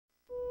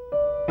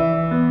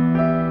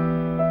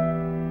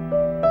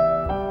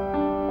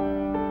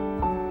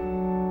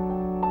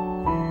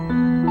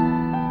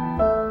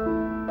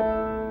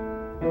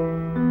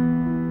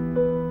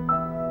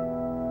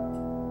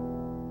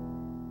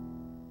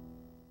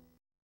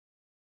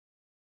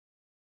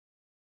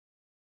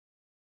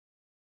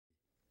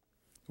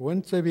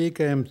Once a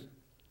week I am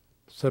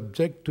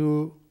subject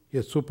to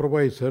a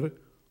supervisor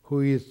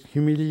who is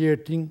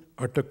humiliating,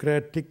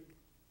 autocratic,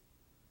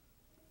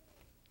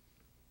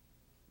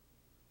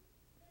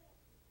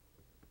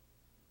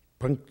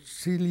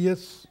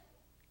 punctilious,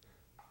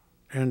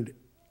 and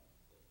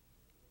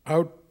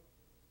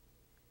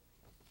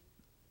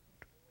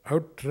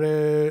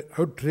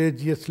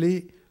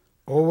outrageously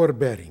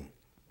overbearing.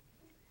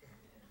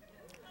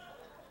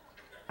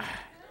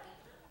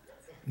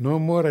 No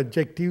more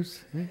adjectives.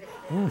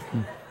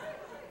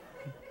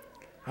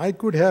 I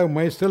could have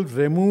myself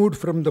removed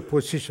from the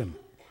position.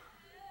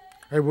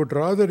 I would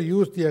rather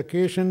use the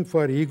occasion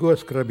for ego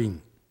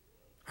scrubbing.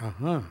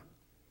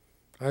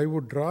 I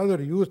would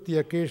rather use the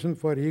occasion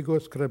for ego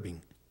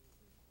scrubbing.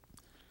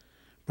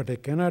 But I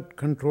cannot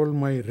control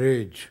my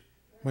rage,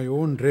 my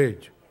own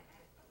rage.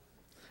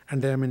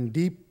 And I am in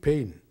deep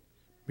pain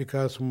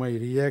because of my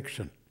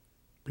reaction.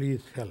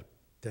 Please help.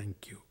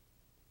 Thank you.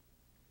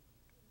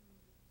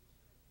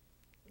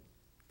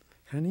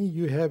 Honey,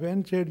 you have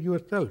answered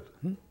yourself.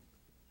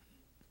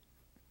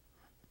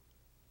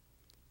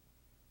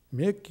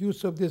 Make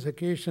use of this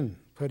occasion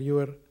for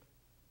your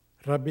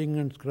rubbing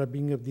and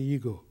scrubbing of the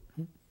ego.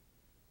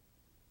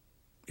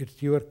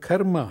 It's your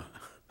karma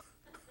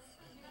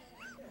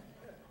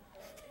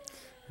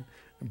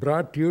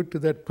brought you to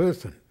that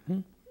person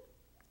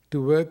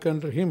to work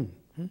under him.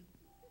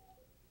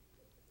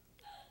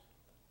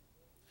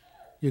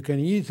 You can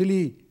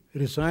easily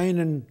resign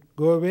and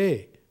go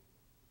away,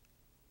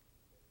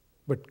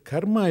 but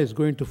karma is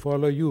going to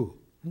follow you.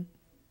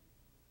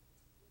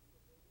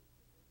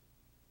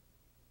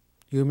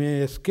 You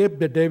may escape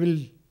the devil,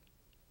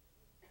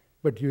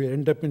 but you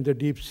end up in the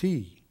deep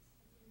sea.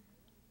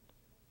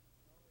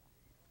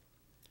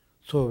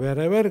 So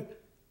wherever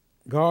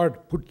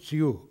God puts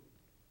you,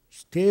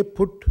 stay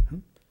put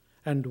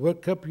and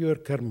work up your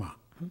karma.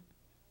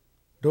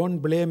 Don't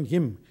blame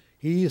him.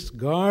 He is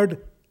God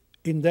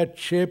in that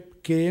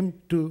shape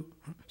came to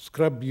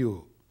scrub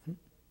you.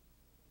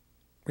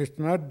 It's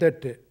not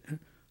that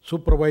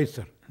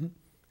supervisor.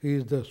 He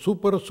is the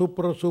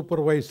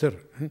supervisor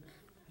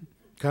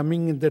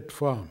coming in that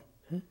form.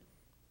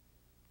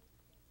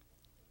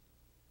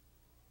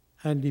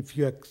 And if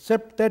you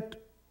accept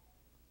that,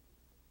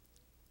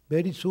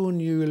 very soon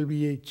you will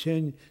be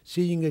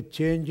seeing a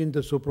change in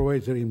the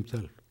supervisor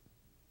himself.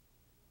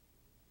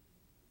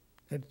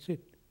 That's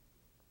it.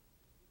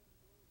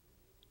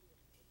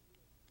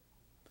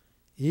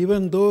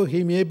 Even though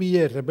he may be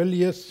a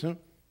rebellious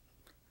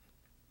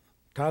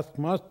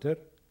taskmaster,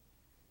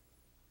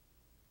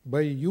 by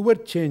your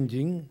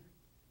changing,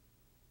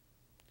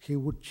 he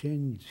would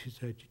change his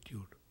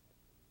attitude.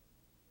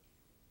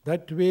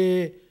 That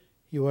way,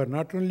 you are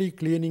not only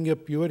cleaning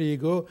up your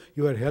ego,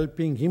 you are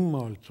helping him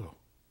also.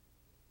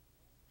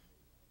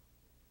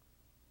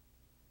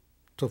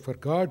 So for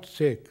God's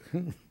sake,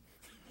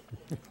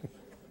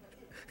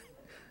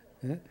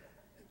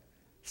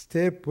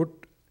 stay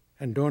put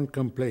and don't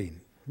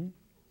complain.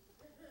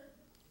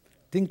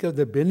 Think of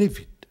the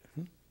benefit.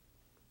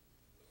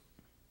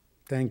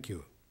 Thank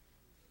you.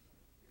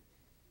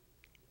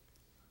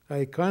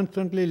 I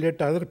constantly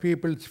let other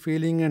people's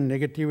feeling and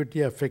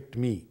negativity affect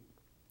me,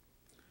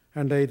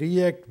 and I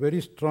react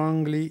very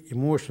strongly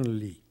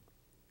emotionally.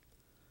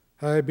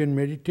 I have been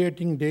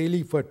meditating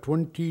daily for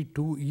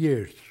 22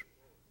 years.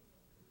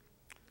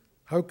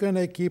 How can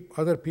I keep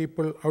other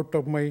people out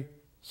of my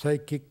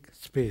psychic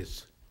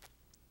space?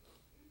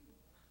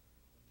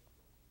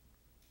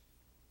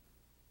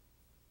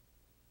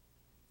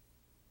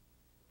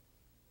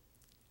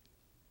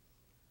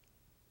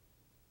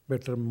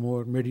 Better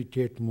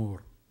meditate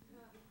more.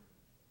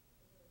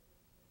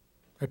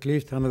 At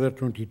least another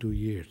 22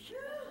 years.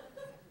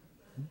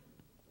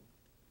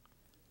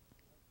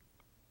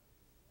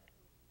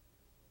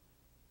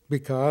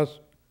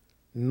 Because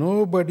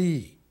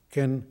nobody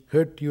can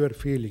hurt your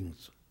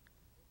feelings.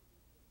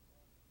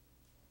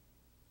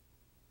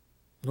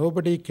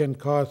 Nobody can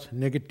cause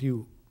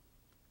negative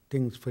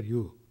things for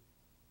you.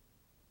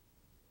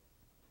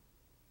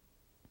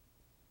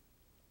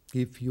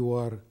 If you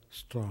are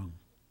strong.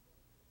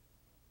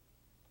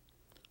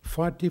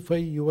 Fortify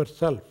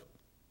yourself.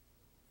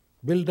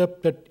 Build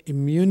up that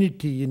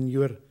immunity in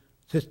your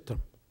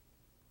system,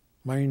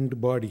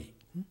 mind, body.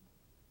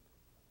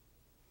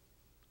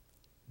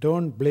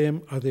 Don't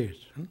blame others.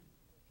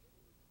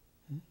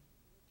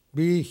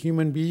 We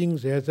human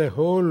beings as a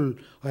whole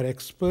are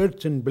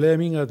experts in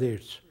blaming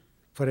others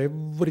for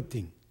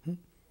everything.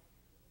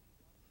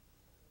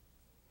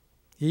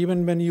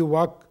 Even when you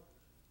walk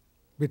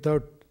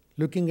without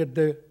looking at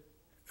the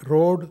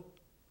road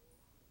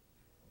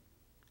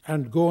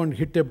and go and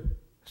hit a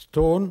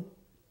stone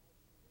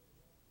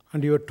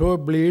and your toe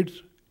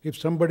bleeds, if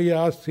somebody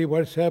asks you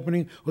what's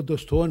happening, oh, the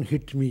stone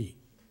hit me.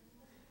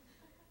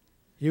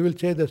 You will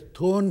say, the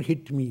stone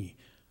hit me.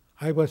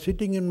 I was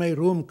sitting in my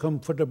room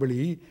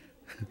comfortably.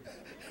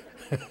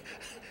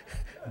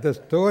 The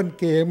stone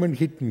came and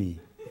hit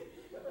me.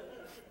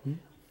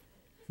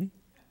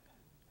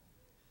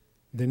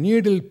 The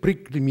needle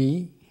pricked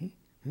me.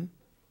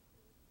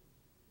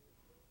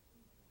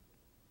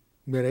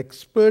 We are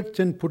experts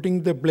in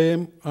putting the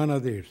blame on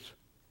others.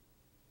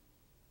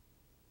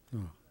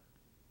 No.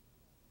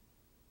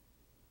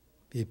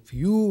 If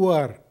you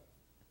are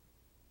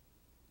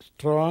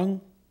strong,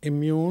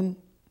 immune,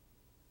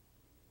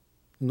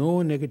 no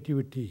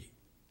negativity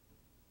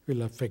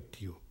will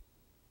affect you.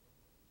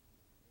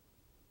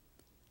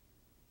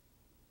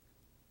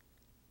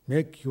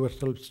 Make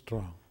yourself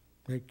strong.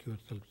 Make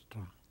yourself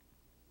strong.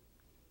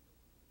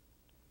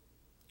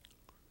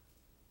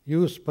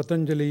 Use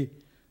Patanjali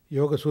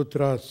Yoga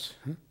Sutras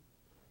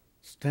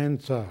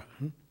stanza.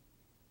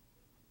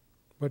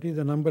 What is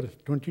the number?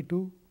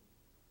 22?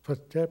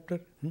 First chapter?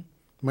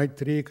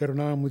 Maitri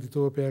Karuna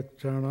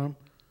Muditopyakshanam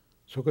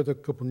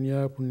Sukadakka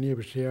Punya Punya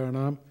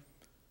Vishayanam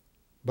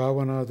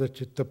Bhavanada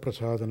Chitta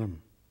Prasadanam.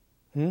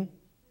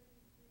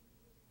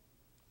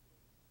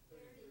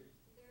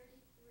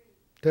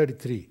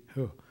 33.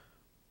 Oh.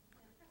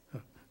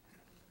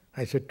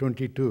 I said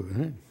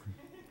 22.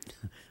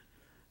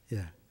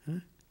 Yeah.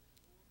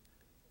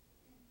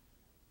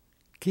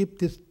 Keep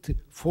this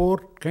 4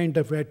 kind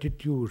of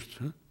attitudes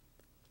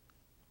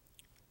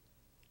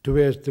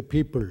towards the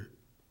people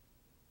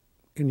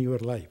in your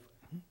life.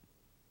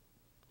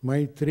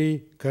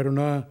 Maitri,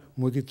 Karuna,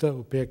 Mudita,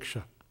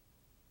 Upeksha.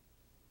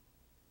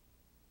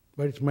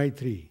 What is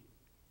Maitri?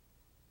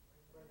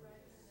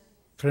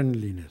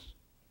 Friendliness.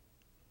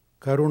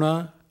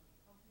 Karuna,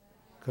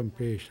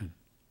 compassion.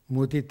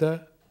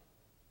 Mudita,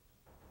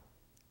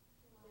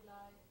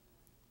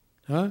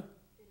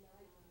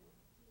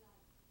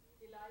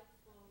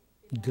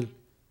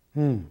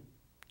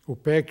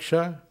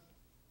 Upeksha,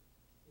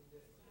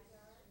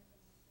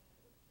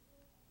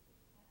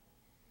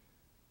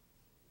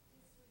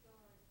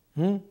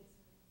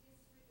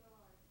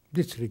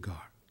 disregard.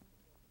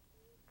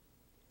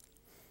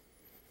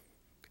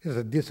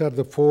 These are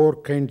the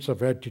 4 kinds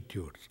of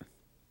attitudes.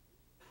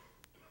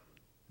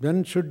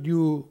 When should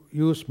you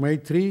use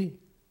Maitri?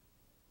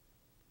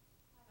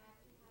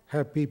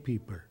 Happy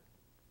people.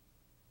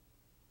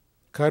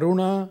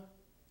 Karuna,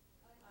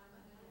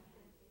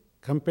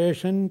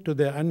 compassion to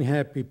the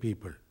unhappy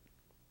people.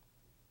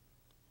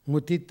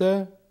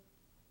 Mudita,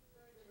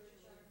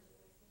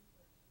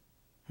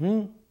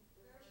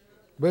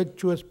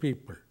 virtuous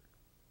people.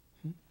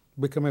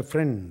 Become a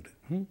friend.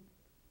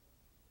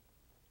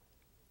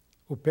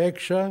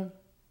 Upeksha,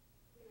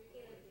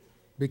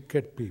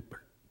 wicked people.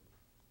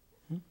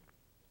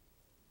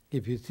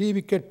 If you see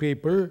wicked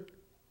people,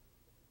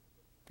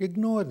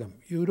 ignore them.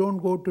 You don't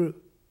go to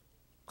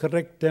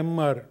correct them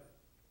or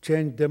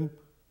change them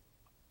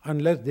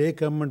unless they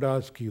come and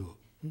ask you.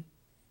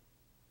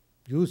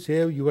 You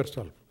save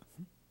yourself.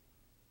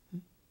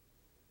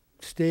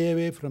 Stay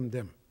away from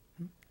them.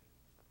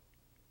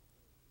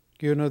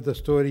 You know the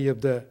story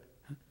of the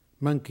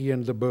monkey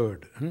and the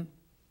bird.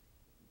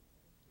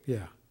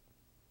 Yeah.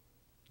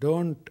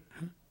 Don't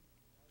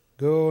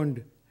go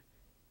and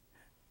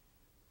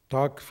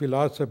talk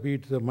philosophy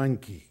to the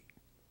monkey.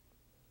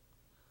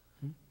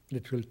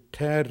 It will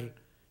tear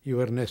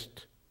your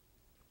nest.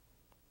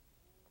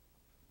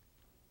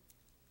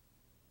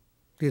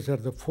 These are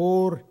the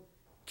 4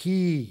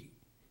 key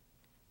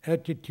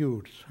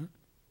attitudes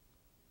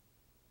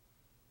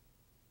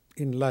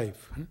in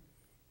life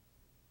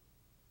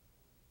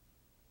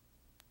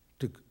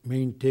to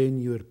maintain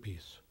your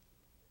peace.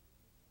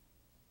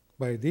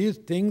 By these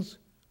things,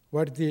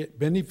 what is the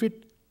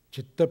benefit?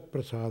 Chitta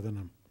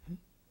prasadanam.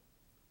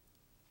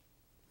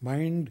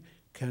 Mind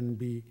can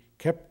be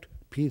kept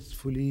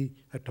peacefully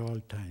at all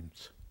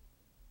times.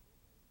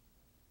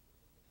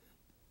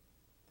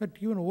 But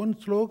even one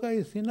sloka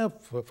is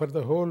enough for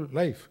the whole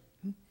life.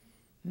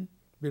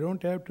 We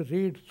don't have to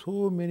read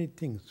so many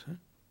things.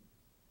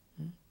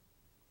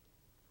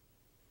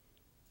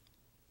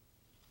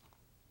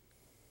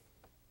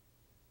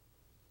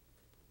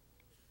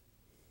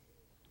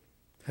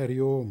 Hari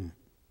Om.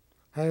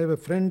 I have a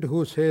friend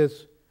who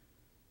says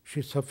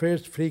she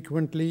suffers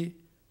frequently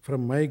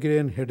from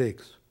migraine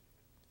headaches.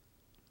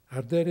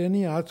 Are there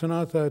any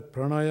asanas or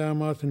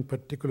pranayamas in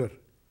particular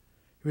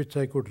which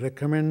I could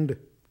recommend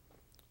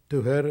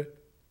to her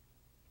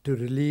to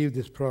relieve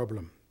this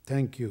problem?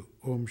 Thank you.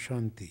 Om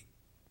Shanti.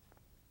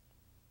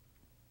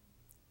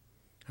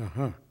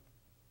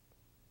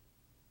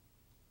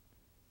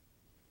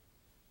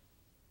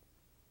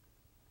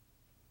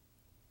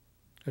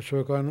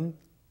 Ashwakanand?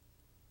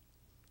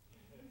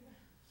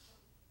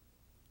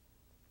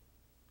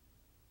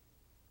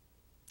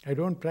 I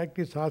don't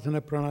practice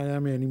asana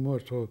pranayama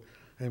anymore, so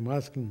I'm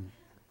asking.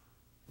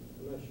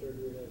 I'm not sure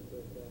who it is,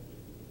 but it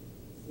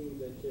seems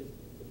that just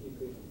if you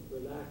could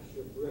relax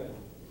your breath,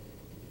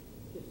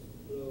 just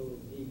slow,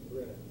 deep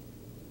breath,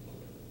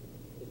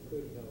 it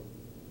could help.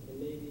 And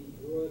maybe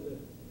draw the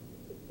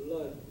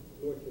blood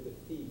more to the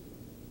feet,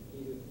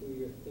 either through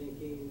your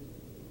thinking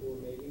or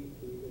maybe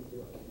even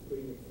through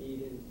putting your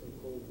feet in some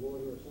cold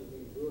water or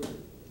something.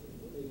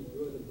 Maybe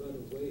draw the blood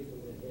away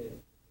from the head.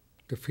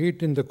 The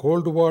feet in the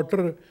cold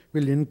water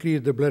will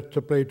increase the blood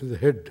supply to the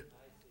head.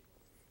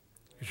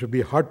 It should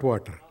be hot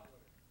water.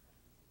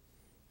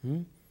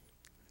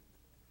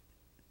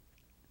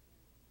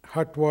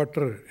 Hot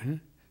water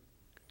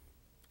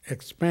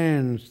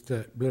expands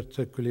the blood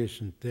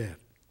circulation there.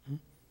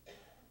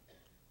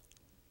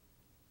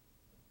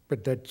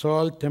 But that's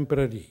all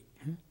temporary.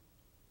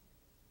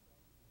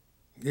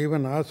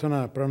 Even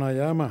asana,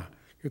 pranayama,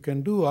 you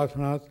can do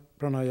asanas,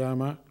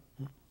 pranayama,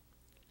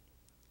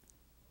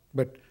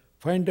 but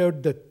find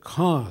out the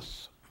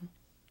cause.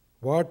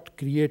 What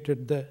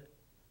created the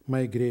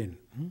migraine?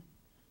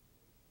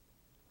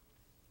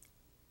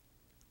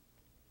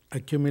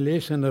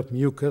 Accumulation of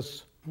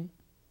mucus,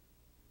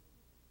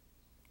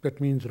 that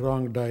means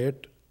wrong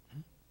diet,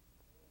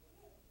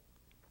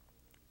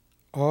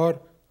 or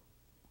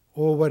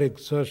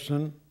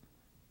overexertion,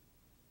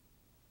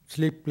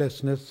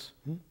 sleeplessness.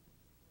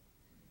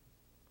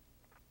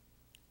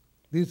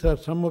 These are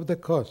some of the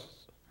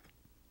causes.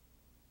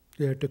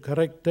 You have to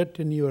correct that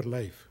in your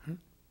life.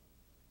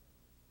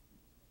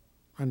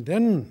 And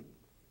then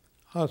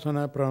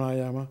asana,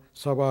 pranayama,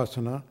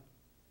 savasana,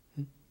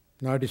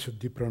 nadi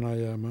shuddhi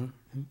pranayama.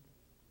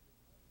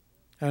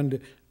 And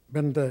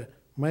when the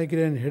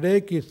migraine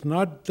headache is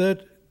not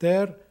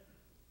there,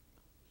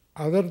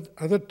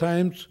 other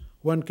times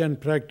one can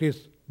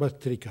practice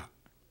Bhastrika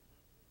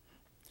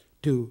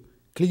to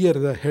clear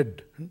the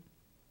head.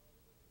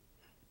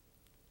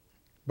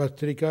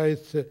 Bhastrika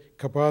is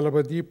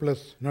Kapalabhati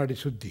plus Nadi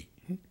Shuddhi.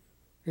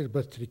 Is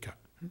Bhastrika.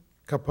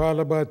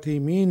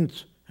 Kapalabhati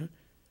means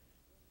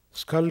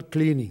skull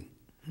cleaning.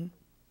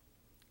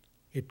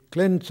 It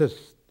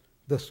cleanses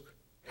the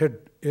head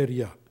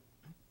area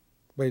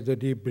by the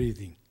deep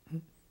breathing.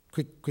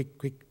 Quick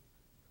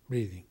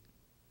breathing.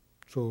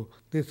 So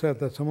these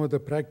are some of the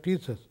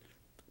practices.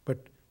 But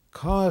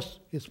cause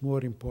is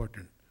more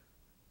important.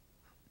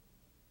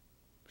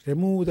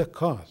 Remove the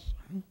cause.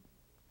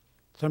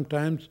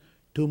 Sometimes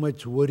too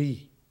much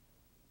worry,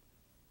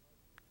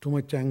 too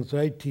much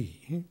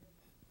anxiety,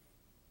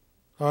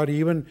 or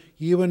even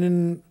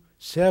in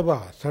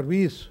seva,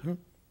 service,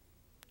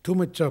 too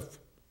much of,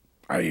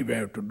 I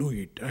have to do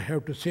it, I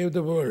have to save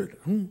the world.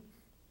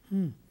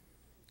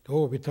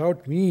 Oh,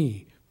 without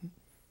me,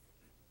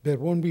 there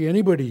won't be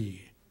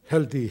anybody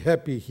healthy,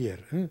 happy here.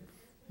 And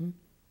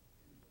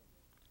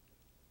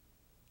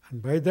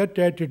by that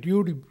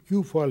attitude,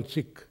 you fall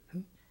sick.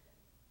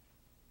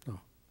 No.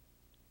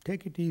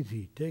 Take it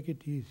easy, take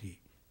it easy.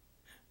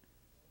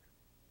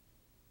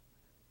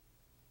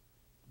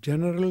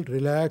 General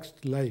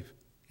relaxed life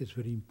is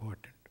very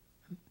important.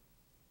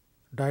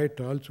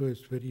 Diet also is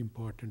very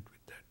important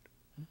with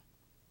that.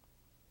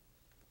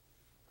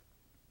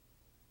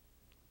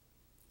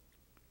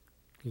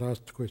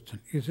 Last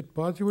question. Is it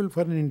possible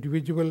for an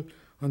individual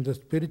on the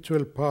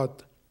spiritual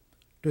path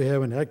to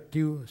have an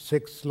active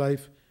sex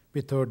life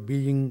without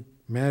being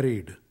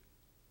married?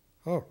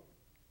 Oh,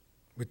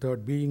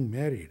 without being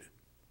married.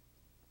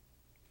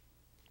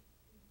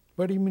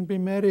 What do you mean by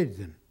marriage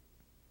then?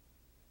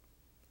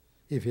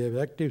 If you have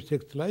active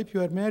sex life,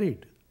 you are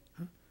married.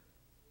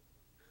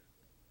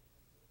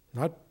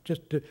 Not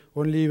just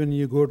only when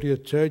you go to a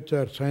church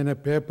or sign a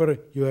paper,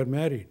 you are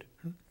married.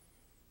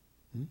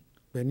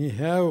 When you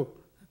have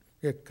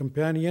a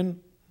companion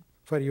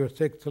for your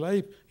sex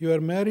life, you are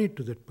married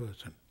to that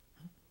person.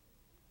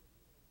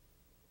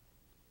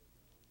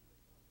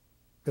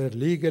 Whether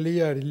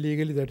legally or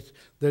illegally,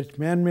 that's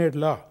man-made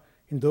law.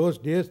 In those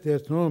days,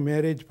 there's no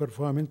marriage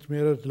performance,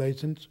 marriage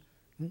license.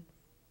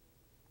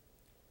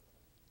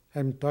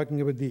 I'm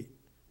talking about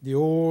the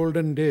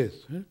olden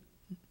days.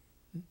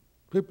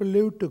 People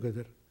lived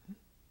together.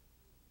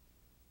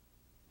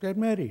 They're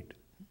married.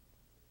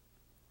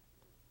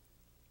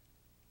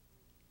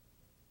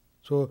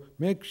 So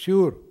make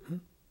sure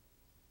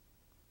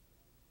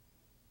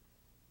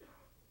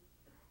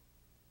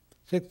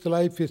sex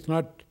life is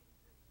not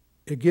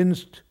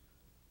against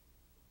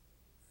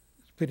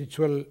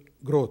spiritual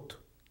growth.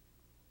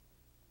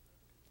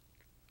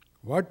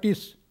 What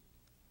is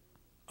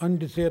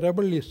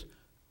undesirable is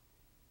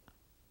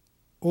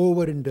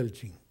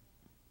overindulging,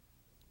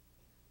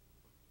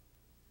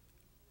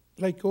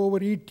 like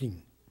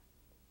overeating,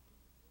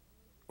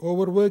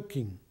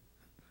 overworking,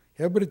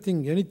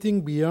 everything,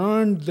 anything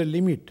beyond the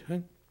limit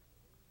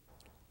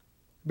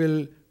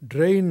will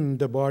drain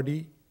the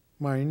body,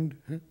 mind,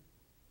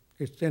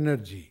 its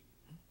energy.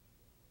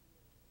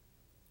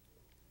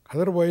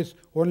 Otherwise,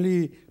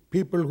 only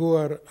people who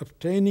are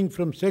abstaining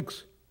from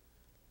sex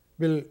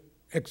will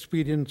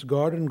experience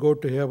God and go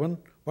to heaven.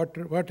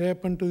 What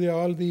happened to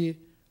all the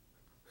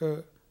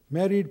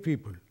married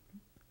people?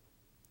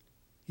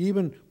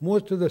 Even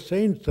most of the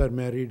saints are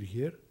married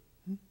here.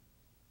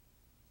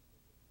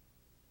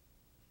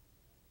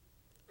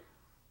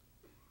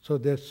 So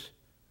there's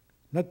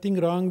nothing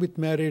wrong with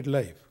married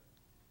life.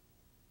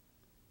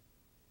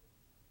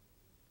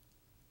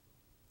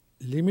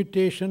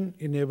 Limitation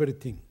in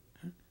everything.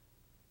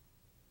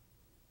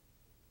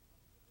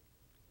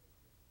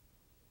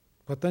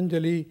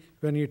 Patanjali,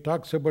 when he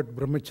talks about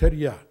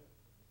brahmacharya,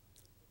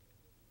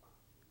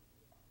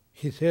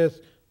 he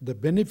says the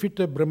benefit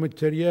of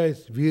brahmacharya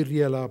is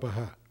virya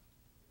labhaha.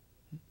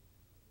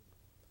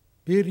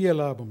 Virya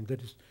labham,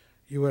 that is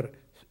your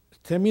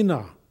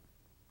stamina.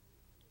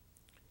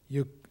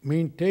 You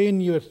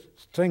maintain your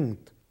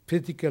strength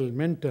physical,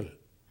 mental.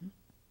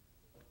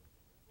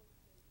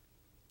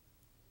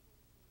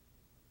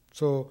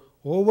 So,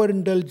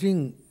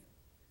 overindulging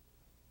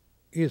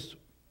is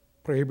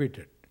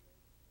prohibited.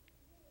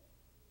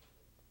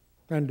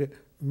 And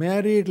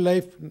married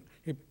life,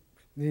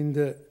 in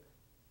the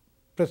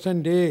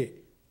present day,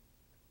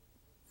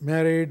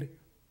 married,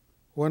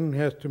 one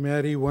has to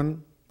marry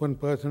one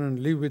person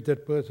and live with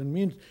that person,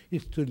 means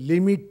is to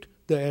limit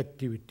the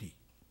activity.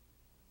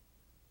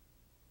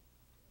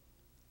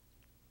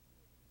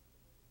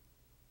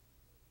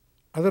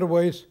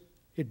 Otherwise,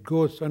 it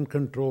goes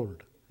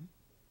uncontrolled.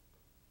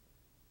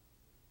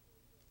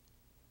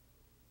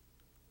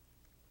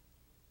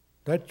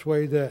 That's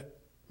why the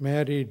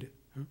married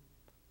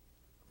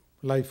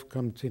life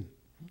comes in.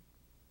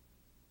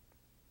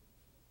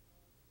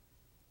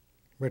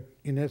 But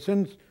in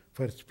essence,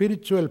 for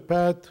spiritual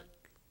path,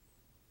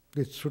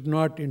 this should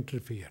not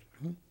interfere.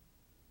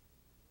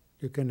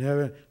 You can have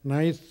a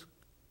nice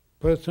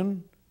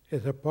person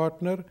as a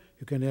partner,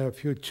 you can have a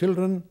few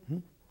children,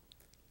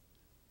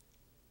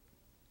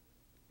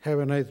 have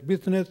a nice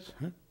business,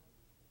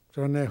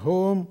 run a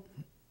home,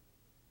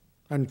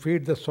 and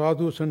feed the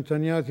sadhus and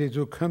sannyasis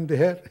who come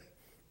there,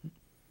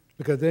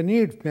 because they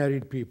need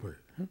married people.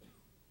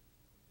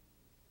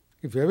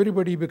 If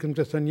everybody becomes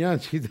a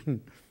sannyasi,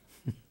 then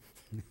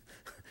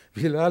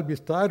we'll all be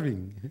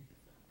starving.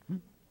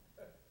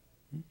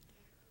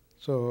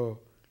 So,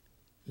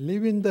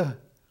 living the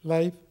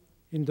life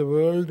in the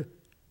world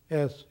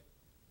as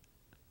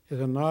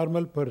a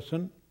normal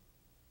person,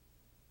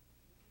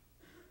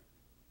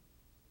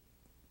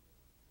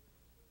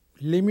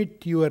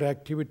 limit your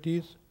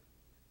activities,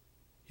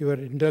 your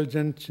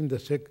indulgence in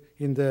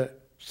the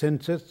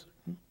senses,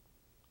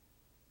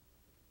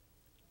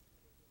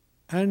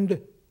 and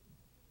at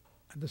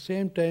the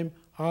same time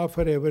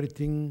offer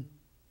everything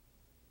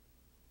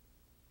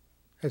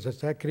as a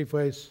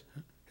sacrifice,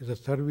 as a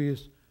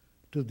service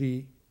to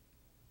the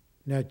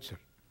nature.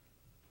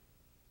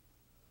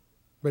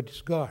 But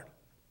it's God.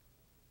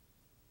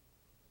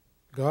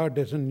 God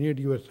doesn't need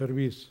your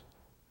service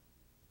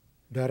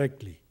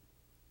directly,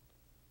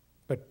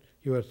 but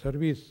your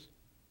service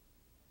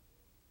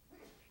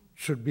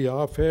should be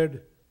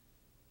offered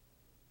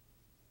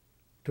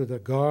to the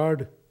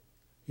God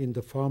in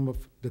the form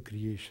of the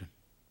creation.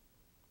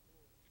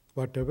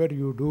 Whatever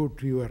you do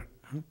to your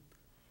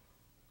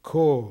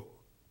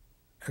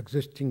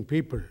co-existing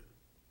people,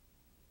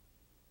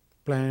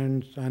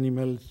 plants,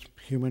 animals,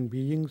 human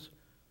beings,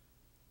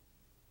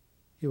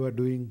 you are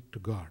doing to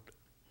God.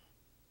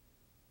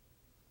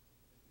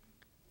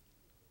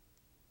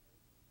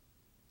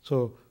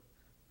 So,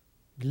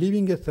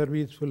 living a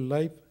serviceful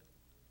life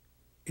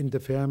in the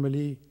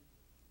family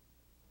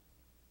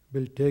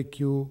will take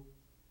you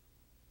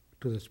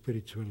to the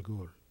spiritual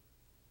goal.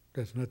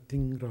 There's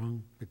nothing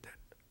wrong with that.